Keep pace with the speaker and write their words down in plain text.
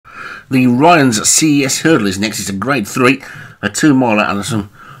The Ryan's CES Hurdle is next. It's a grade 3, a 2 miler, and there's some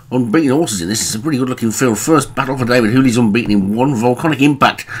unbeaten horses in this. It's a pretty good looking field. First battle for David Hooley's unbeaten in 1. Volcanic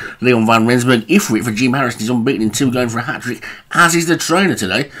Impact, Leon van Rensburg. Ifrit for Jim Harrison is unbeaten in 2, going for a hat-trick, as is the trainer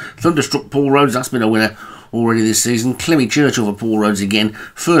today. Thunderstruck Paul Rhodes, that's been a winner already this season. Clemmy Churchill for Paul Rhodes again.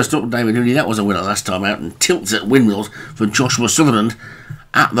 First up, David Hooley, that was a winner last time out. And Tilts at Windmills for Joshua Sutherland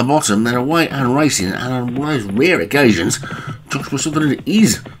at the bottom. Then away and racing, and on one of those rare occasions, Joshua Sutherland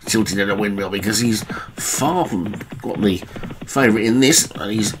is tilted at a windmill because he's far from got the favourite in this.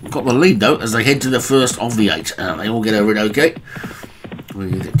 He's got the lead though as they head to the first of the 8, and they all get over it okay.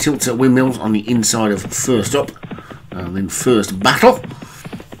 With Tilts at Windmills on the inside of First Up, and then First Battle.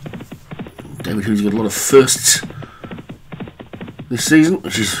 David Hooley's got a lot of firsts this season,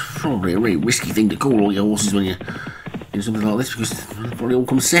 which is probably a really risky thing to call all your horses when you do something like this, because they probably all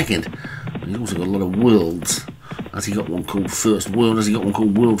come second. But he's also got a lot of worlds. Has he got one called First World? Has he got one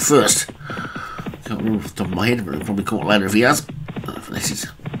called World First? Can't remember off the top of my head, but I'll probably call it later if he has. Unless it's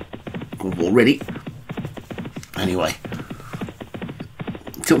gone already. Anyway,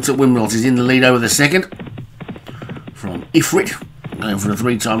 Tilts at Windmills is in the lead over the second from Ifrit, going for the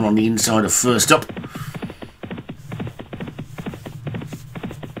 3-timer on the inside of First Up.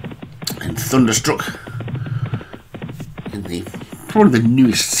 And Thunderstruck in the probably the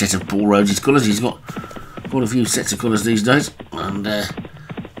newest set of Paul Rhodes' colours. He's got quite a few sets of colours these days, and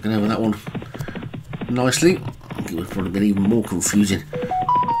going over that one nicely. I think it would probably been even more confusing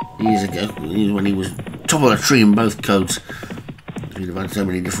years ago when he was top of the tree in both codes. He'd have had so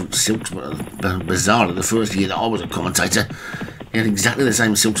many different silks, but bizarrely the first year that I was a commentator, he had exactly the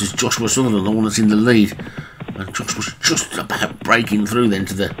same silks as Joshua Sutherland, the one that's in the lead. And Josh was just about breaking through then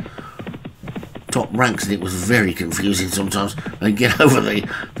to the top ranks, and it was very confusing sometimes. They get over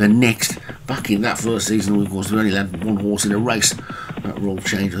the next. Back in that first season, of course, we only had one horse in a race. That rule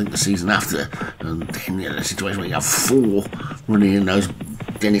changed, I think, the season after. And then you know, the situation where you have 4 running in those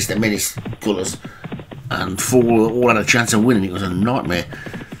Dennis the Menace colours, and 4 all had a chance of winning. It was a nightmare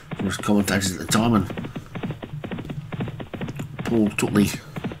for us commentators at the time, and Paul took the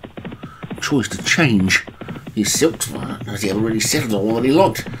choice to change his silks, as he had already settled on one that he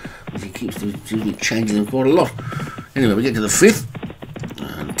liked. He keeps changing them quite a lot. Anyway, we get to the 5th,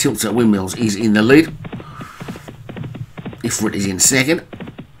 and Tilts at Windmills is in the lead. Ifrit is in second,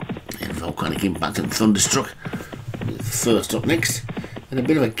 and Volcanic Impact and Thunderstruck First Up next. And a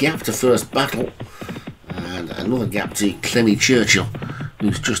bit of a gap to First Battle, and another gap to Clemmy Churchill,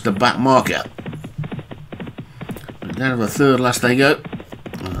 who's just the back marker. And down to the 3rd last they go,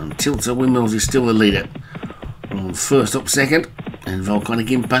 and Tilts at Windmills is still the leader. On First Up second, and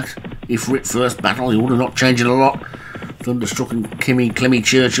Volcanic Impact, Ifrit First Battle, he would have not changed it a lot. Thunderstruck and Clemmy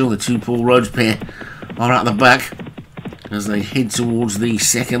Churchill, the 2 Paul Rhodes pair, are at the back as they head towards the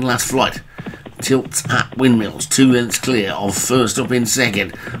second last flight. Tilts at Windmills, 2 lengths clear of First Up in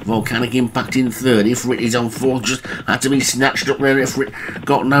second. Volcanic Impact in third. Ifrit is on fourth, just had to be snatched up there. Ifrit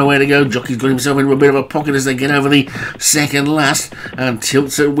got nowhere to go. Jockey's got himself into a bit of a pocket as they get over the second last. And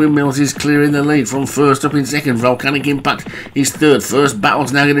Tilts at Windmills is clearing the lead from First Up in second. Volcanic Impact is third. First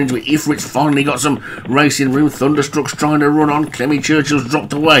Battle's now getting into it. Ifrit's finally got some racing room. Thunderstruck's trying to run on. Clemmy Churchill's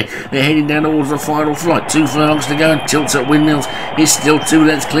dropped away. They're heading down towards the final flight. 2 furlongs to go, and Tilts at Windmills is still 2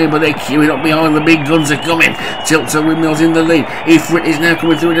 lengths clear, but they're queuing up behind. The big guns are coming. Tilts at Windmills in the lead. Ifrit is now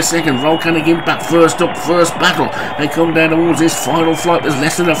coming through in a second. Volcanic Impact First Up, First Battle. They come down towards this final flight. There's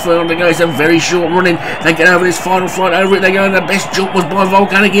less than a furlong to go. It's a very short running. They get over this final flight. Over it they go, and the best jump was by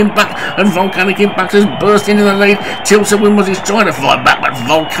Volcanic Impact, and Volcanic Impact has burst into the lead. Tilts at Windmills is trying to fight back, but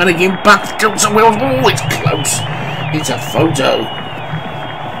Volcanic Impact, Tilts at Windmills, oh, it's close. It's a photo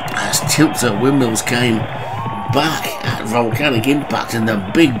as Tilts at Windmills came back at Volcanic Impact, and the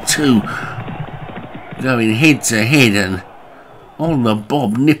big 2 going head to head and on the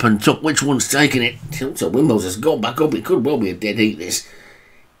bob, nip and tuck. Which one's taking it? Tilts at Windmills has got back up. It could well be a dead heat, this.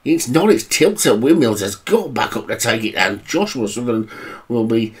 It's not. It's Tilts at Windmills has got back up to take it, and Joshua Sutherland will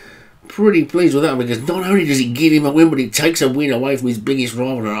be pretty pleased with that, because not only does he give him a win, but he takes a win away from his biggest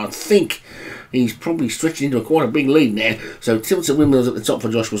rival, and I think he's probably stretching into quite a big lead now. So Tilts at Windmills at the top for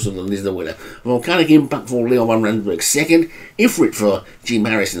Joshua Sutherland is the winner. Volcanic Impact for Leon van Rensburg second. Ifrit for Jim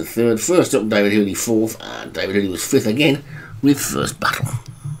Harrison third. First Up David Hooley fourth. And David Hooley was 5th again with First Battle.